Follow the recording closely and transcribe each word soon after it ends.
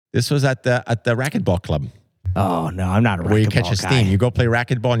This was at the racquetball club Oh no, I'm not a racquetball where you catch a guy. steam. You go play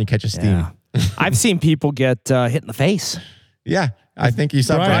racquetball and you catch a steam. Yeah. I've seen people get hit in the face. Yeah, I think you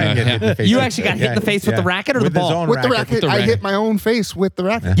saw Brian get hit in the face. You actually got hit in the face with the racket or with the his ball? own With the racket. racket, I hit my own face with the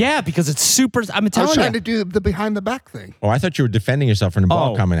racket. Yeah, because it's super. I'm I was telling trying you. to do the behind the back thing. Oh, I thought you were defending yourself from the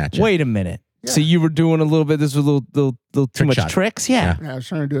ball coming at you. Wait a minute. Yeah. So you were doing a little bit. This was a little too Trick much shot. tricks. Yeah. Yeah, I was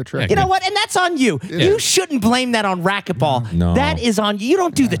trying to do a trick. You know what? And that's on you. Yeah. You shouldn't blame that on racquetball. No. That is on you. You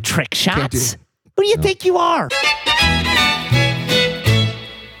don't do the trick do shots. it. Who do you think you are?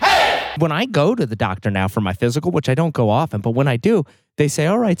 When I go to the doctor now for my physical, which I don't go often, but when I do, they say,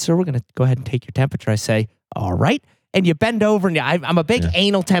 all right, sir, we're going to go ahead and take your temperature. I say, all right. And you bend over, and I'm a big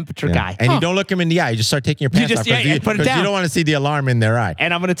anal temperature guy. And you don't look him in the eye. You just start taking your pants just- off. yeah, 'cause you, put it 'cause down. you don't want to see the alarm in their eye.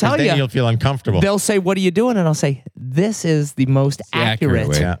 And I'm going to tell then you, you'll feel uncomfortable. they'll say, what are you doing? And I'll say, this is the most the accurate accurate.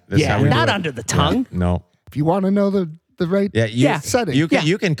 way. Yeah, this is how we not do it. under the tongue. No. If you want to know the right Yeah, you, setting, You can,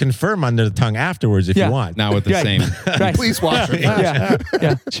 you can confirm under the tongue afterwards if Yeah. you want. Not with the Right. same. Right. please wash it. Yeah.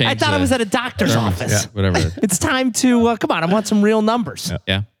 I Change thought I the was at a doctor's terms. office. Yeah, whatever. It's time to, come on, I want some real numbers.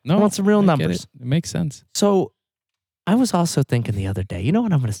 Yeah. No. I want some real I get numbers. It makes sense. So I was also thinking the other day, you know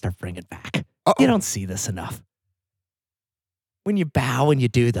what I'm going to start bringing back? You don't see this enough. When you bow and you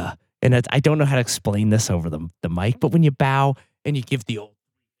do I don't know how to explain this over the mic, but when you bow and you give the old,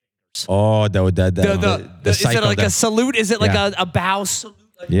 Oh, the is cycle. it like a salute? Is it like Yeah. a bow salute?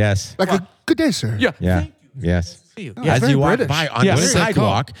 Yes. Like a good day, sir. Yeah. Yeah. Yes. See you. Oh, Yeah. As very you walk British. by on Yeah. the What is that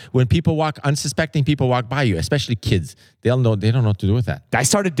sidewalk, when people walk, unsuspecting people walk by you, especially kids, they don't know what to do with that. I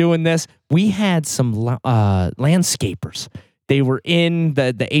started doing this. We had some landscapers. They were in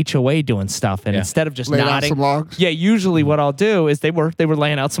the HOA doing stuff, and instead of just Laying out nodding, some logs? yeah. Usually, what I'll do is they were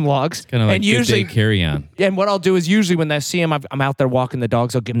laying out some logs, Kind of like and good usually, day carry on. and what I'll do is usually when they see him, I'm out there walking the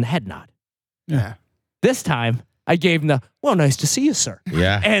dogs. I'll give them the head nod. Yeah. This time, I gave them the well, nice to see you, sir.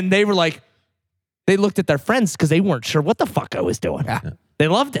 Yeah. And they were like, they looked at their friends because they weren't sure what the fuck I was doing. Yeah. They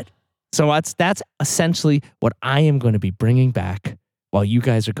loved it. So that's essentially what I am going to be bringing back while you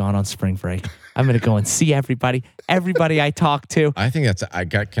guys are gone on spring break. I'm going to go and see everybody I talk to. I think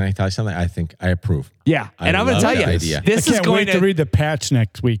can I tell you something? I think I approve. Yeah. I And I'm going to love tell you, that idea. this I is can't going wait to read the patch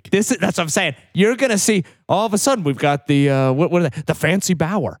next week. that's what I'm saying. You're going to see all of a sudden we've got the, what are they? The fancy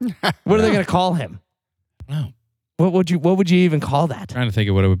bower. What are they going to call him? Wow. What would you even call that? Trying to think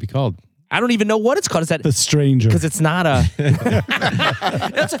of what it would be called. I don't even know what it's called. Is that The stranger. because it's not a.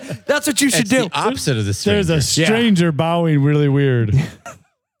 that's what you should It's do. the opposite of the stranger. There's a stranger bowing really weird.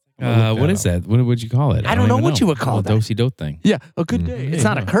 What is that? What would you call it? I don't know even what you would call Oh, that. do-si do thing. Yeah, a good day. It's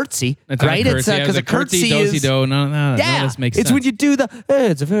not a curtsy, It's not right? a It's curtsy. because a curtsy do-si is. do. No, Yeah, this makes it's sense. when you do the.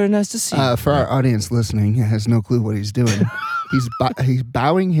 Hey, it's very nice to see you. For our audience listening, he has no clue what he's doing. He's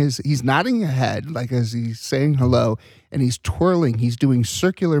bowing he's nodding his head like as he's saying hello, and he's twirling. He's doing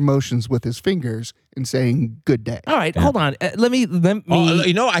circular motions with his fingers and saying "Good day." All right, hold on. Let me. Oh,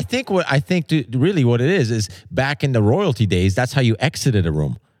 you know, I think really what it is back in the royalty days, that's how you exited a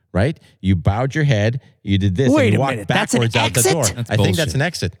room, right? You bowed your head, you did this, Wait and you a walked minute, that's an backwards out the exit? door. That's I think that's bullshit. an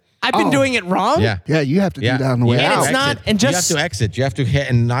exit. I've been doing it wrong. Yeah. Yeah, you have to do that on the way And out. it's not- Exit. and just- you have to exit. You have to hit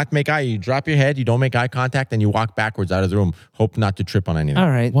and not make eye. You drop your head. You don't make eye contact, and you walk backwards out of the room. Hope not to trip on anything. All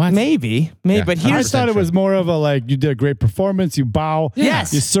right. What? Maybe. Yeah. But I here's thought it was more of a like you did a great performance. You bow.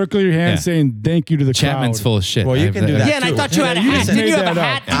 Yes. You circle your hand Yeah. saying thank you to the Chapman's crowd. full of shit. Well, you I've- can do that. Yeah, and I too. thought you had a you hat. just Didn't you made have a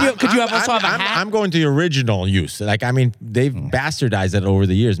that hat? up. Could you have also have a I'm- hat? I'm going to the original use. Like, I mean, they've bastardized it over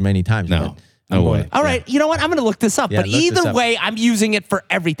the years many times. No. but No I'm going- way. All right, you know what? I'm going to look this up. Yeah, but look this either up. way, I'm using it for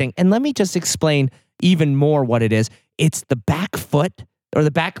everything. And let me just explain even more what it is. It's the back foot or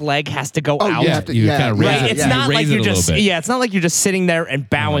the back leg has to go Oh, out. you have to- You yeah, kind of right. raise Right? it. It's you not raise like it you're a little just bit. it's not like you're just sitting there and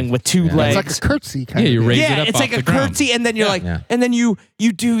bowing with two Yeah. legs. It's like a curtsy kind Yeah, of you thing. raise yeah, it up it's off like a the ground. curtsy, and then you're like, Yeah. and then you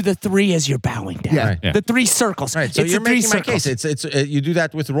do the three as you're bowing down. Yeah. Right. Yeah. The three circles. Right. So it's you're the three making my circles. case. It's you do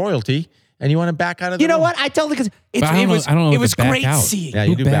that with royalty, and you want to back out of the You know room. what? I tell the kids But I it don't know- was I don't know it if was it's back great out. seeing. Yeah, you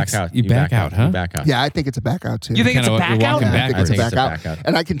Who do backs- back out. you back out, huh? You back out. Yeah, I think it's a back out too. You think it's a Kinda, you're back out? walking I think backwards. it's a I think back it's a out. back out.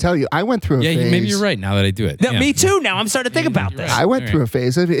 And I can tell you, I went through a Yeah, phase. maybe you're right now that I do it. No, Yeah. me too. Now I'm starting to think about You're this. right. I went All through right. a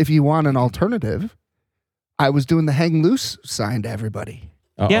phase. If you want an alternative, I was doing the hang loose sign to everybody.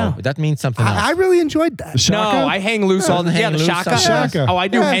 Uh-oh. Yeah. That means something else. I really enjoyed that. The shaka? No, I hang loose all the hang yeah, the loose shaka. sometimes. Shaka. Oh, I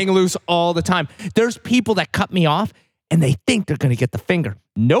do Yeah. hang loose all the time. There's people that cut me off and they think they're going to get the finger.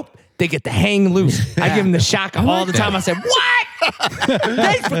 Nope. They get the hang loose. I give them the shaka all the time. I say, what?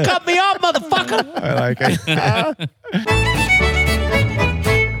 Thanks for cutting me off, motherfucker. I like it.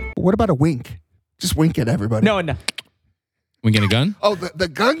 What about a wink? Just wink at everybody. No, no. Wink and a gun? Oh, the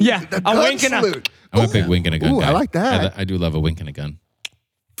gun? Yeah, The a gun wink and a- salute. I'm a big wink and a gun Ooh, guy. I like that. I do love a wink and a gun.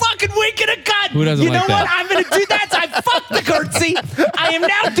 Fucking wink and a gun. Who doesn't you know like what? that? I'm going to do that. I fucked the curtsy. I am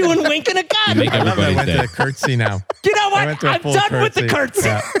now doing wink and a You gun. make I love that I everybody's went to day. the curtsy now. You know I what? went to a I'm full done with the curtsy.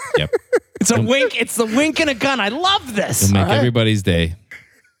 Yeah. Yep. It's a wink. It's the wink and a gun. I love this. You'll make everybody's day.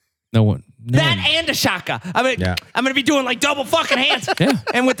 No one. No That one. and a shaka. I'm Yeah. gonna be doing like double fucking hands. Yeah.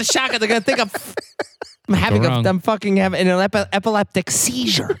 And with the shaka, they're gonna think I'm fucking having an epileptic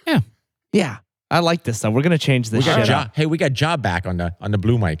seizure. Yeah. Yeah. I like this though. We're gonna change this We got shit Ja, up. hey, we got Ja back on the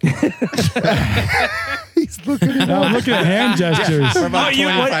blue mic. He's looking at No, I'm looking at hand gestures. For about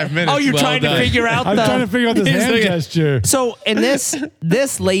 25 minutes. Oh, you're Well trying done. to figure out I'm trying to figure out this He's hand like- gesture. So, and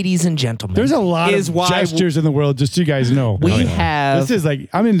this, ladies and gentlemen, There's a lot is of why gestures in the world, just so you guys know. we have This is like,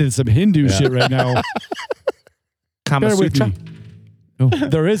 I'm into some Hindu shit right now. Kama Bear with Sutra. me.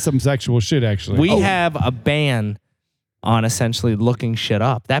 There is some sexual shit, actually. We have a ban on essentially looking shit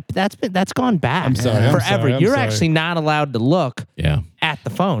up. That's gone back. I'm sorry, I'm forever. sorry, I'm You're sorry. actually not allowed to look Yeah. at the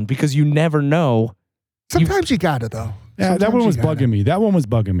phone because you never know. Sometimes you gotta though. Yeah, that Sometimes one was you gotta. bugging me. That one was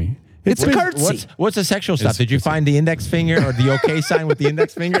bugging me. It's a been- curtsy. What's the sexual stuff? It's- Did you it's- find the index finger or the okay sign with the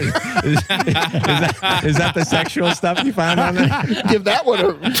index finger? Is that the sexual stuff you found on there? Give that one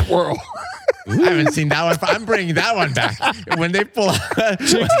a twirl. I haven't seen that one. I'm bringing that one back. When they pull,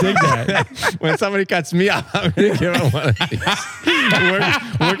 Chicks dig that. when somebody cuts me off, I'm going to give them one of these.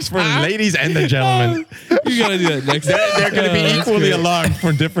 Works for the ladies and the gentlemen. You gotta do that next. They're going to be equally alarmed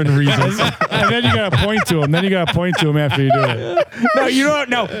for different reasons. And then you got to point to them. After you do it. No, you don't.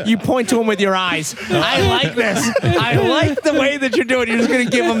 No, you point to him with your eyes. I like this. I like the way that you're doing. You're just gonna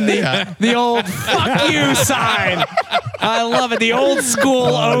give him the old "fuck you" sign. I love it. The old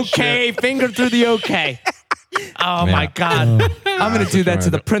school okay, finger through the okay. Oh my God, I'm gonna do that to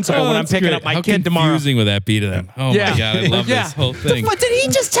the principal when I'm that's picking great. up my How kid tomorrow. confusing would that be to them? Oh Yeah. my God, I love Yeah. this whole thing. What did he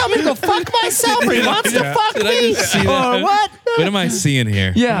just tell me to go fuck myself? Or he wants to fuck Did I me, just see or that? what? What am I seeing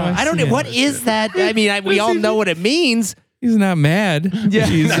here? Yeah, What am I don't know. seeing? What is that? I mean, we all know what it means. He's not mad. Yeah.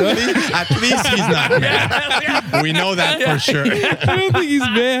 At least he's not mad. We know that for sure. I don't think he's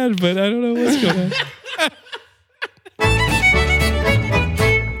mad, but I don't know what's going on.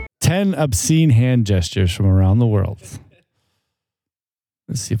 10 obscene hand gestures from around the world.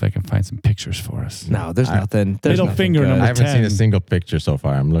 Let's see if I can find some pictures for us. No, there's nothing. There's Middle nothing finger good. number I haven't seen 10. a single picture so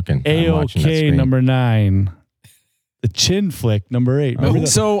far. I'm looking. I'm watching that AOK screen. number 9. The chin flick number 8. Remember the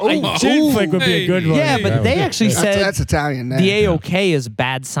So I, chin flick would be a good one. yeah, but they actually said That's Italian. Now. the AOK is a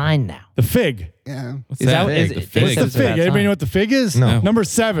bad sign now. The fig. Yeah. What's Is that that? is fig? it- The fig. What's they the said it's a fig? bad Anybody sign. know what the fig is? No. Number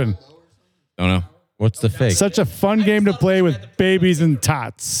 7. Don't know. What's the fake? Such a fun game to play with babies and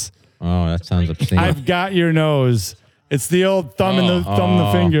tots. Oh, that sounds obscene. I've got your nose. It's the old thumb and the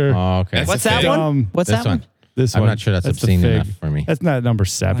finger. Oh, okay. That's What's a that fig. one? What's This that one? This I'm one. not sure that's the obscene fig. enough for me. That's not number I like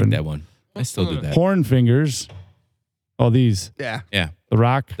 7. that one. I still do that. Horn fingers. Oh, these. Yeah. Yeah. The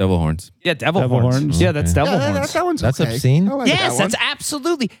rock. Devil horns. Yeah, devil, Devil horns. horns? Yeah, that's Okay. devil Yeah, horns. that one's That's okay. obscene? I like Yes, that one. that's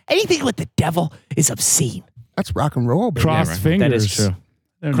absolutely anything with the devil is obscene. That's rock and roll, baby. Cross right. fingers. That is true.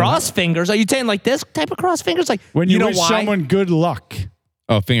 They're Cross fingers? Are you saying like this type of cross fingers? Like When you know wish why? someone good luck.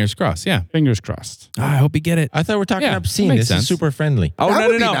 Oh, fingers crossed. Yeah. Fingers crossed. I hope you get it. I thought we were talking Yeah, obscene. makes This sense. is super friendly. Oh that no,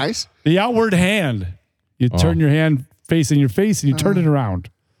 would no, be no. nice. The outward hand. You turn your hand facing your face and you turn it around.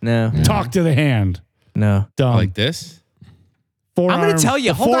 No, Talk to the hand. no. Dumb. Like this. Forearm, I'm going to tell you.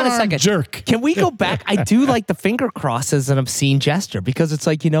 the Hold on a forearm second. Jerk. Can we go back? I do like the finger cross as an obscene gesture because it's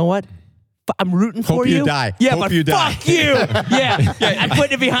like, you know what? I'm rooting for Hope you die. Yeah, Hope but you die. fuck you. Yeah, I'm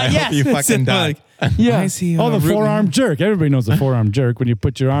putting it behind. I hope you Yes. fucking die. Yeah. I see. Oh, the forearm jerk. Everybody knows the forearm jerk when you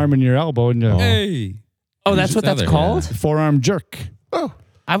put your arm in your elbow and you Hey. Oh, that's what that's Another, called? forearm jerk. Oh,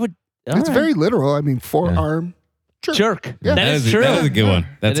 I would. it's all right. very literal. I mean, forearm. jerk. Yeah. That is true. That is a good one.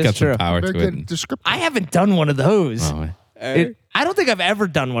 That's That is got some true. power Very to it. good description. I haven't done one of those. Oh, I don't think I've ever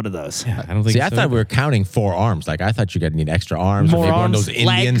done one of those. yeah, I don't think See, so. I thought we were counting 4 arms. Like I thought you gotta need extra arms. More Maybe one of arms, those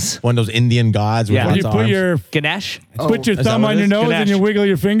Indian, legs. one of those Indian gods with Yeah. When lots you of put arms. your Ganesh. put your is that thumb what on it your is? nose Ganesh. and you wiggle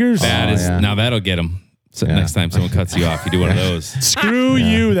your fingers. That is yeah. now that'll get him. So Yeah. next time someone cuts you off, you do one of those. Screw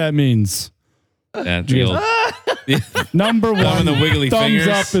you. That means That's real. number one. and the wiggly thumbs fingers.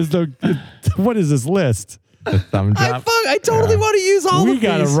 up is the. What is this list? the thumb drop. I totally want to use all We of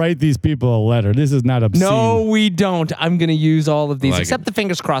gotta these. write these people a letter. This is not obscene. No, we don't. I'm going to use all of these, like except it. the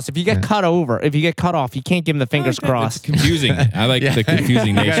fingers crossed. If you get cut over, if you get cut off, you can't give them the fingers It's crossed. confusing. I like the confusing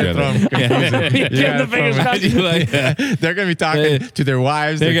You nature gotta of throw 'em it. confusing. You give them the fingers crossed. You like that. They're gonna be talking to their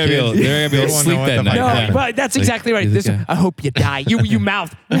wives. They're their gonna be able- kids. they're gonna be able to They won't sleep know what that the night. fuck No, happened. but that's exactly right. This, I hope you die. You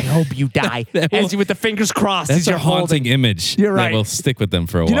mouth. I hope you die. As you with the fingers crossed. That's as a you're holding. haunting image. You're right. That will stick with them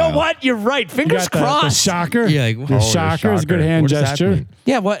for a You while. know what? You're right. You Fingers got the crossed. shocker. You're like, the oh, shocker is a good shocker. hand What does that gesture. mean?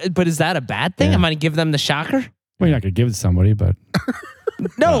 Yeah, but is that a bad thing? Yeah. I'm going to give them the shocker. Well, you're not gonna give it to somebody, but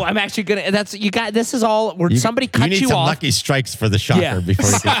No, I'm actually gonna. That's you got. This is all. Where somebody cut you need you some off. lucky strikes for the shocker Yeah. before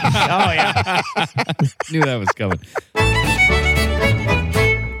you Oh yeah. Knew that was coming.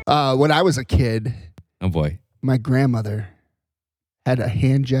 When I was a kid, Oh boy. my grandmother had a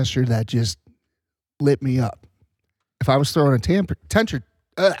hand gesture that just lit me up. If I was throwing a temper tantrum,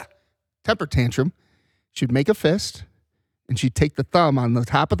 she'd make a fist and she'd take the thumb on the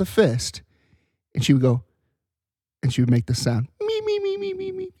top of the fist and she would go, and she would make the sound. Me, me, me, me,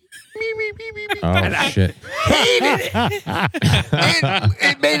 me, me. Me, me, me, me, me. Oh shit! Hated it.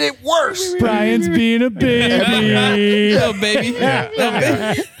 It made it worse. Brian's being a baby. Oh, baby.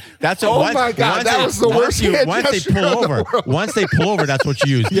 That's Oh my God, that was the worst hand Once they gesture pull in the over, world. once they pull over, that's what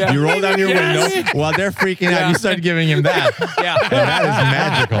you use. You roll down your window while they're freaking out. You start giving him that. Yeah. And that is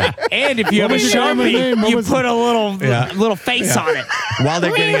magical. And if you have a was the grandma's name? Sharpie, What you was put a little Yeah. little face on it. While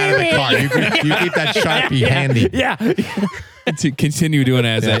they're getting out of the car, you keep that Sharpie handy. Yeah. To continue doing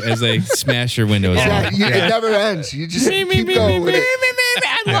it as they smash your windows. Yeah, off. it never ends. You just keep going with it.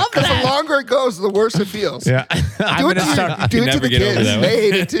 I love Because the that. longer it goes, the worse it feels. Yeah. I'm Do it gonna to, start. do it to never the get over kids. that one. They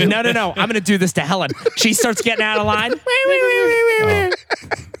hate it too. No. I'm gonna do this to Helen. She starts getting out of line.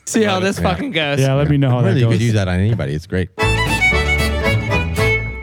 See how this fucking goes. Yeah, let me know how Really, that you goes. could use that on anybody. It's great.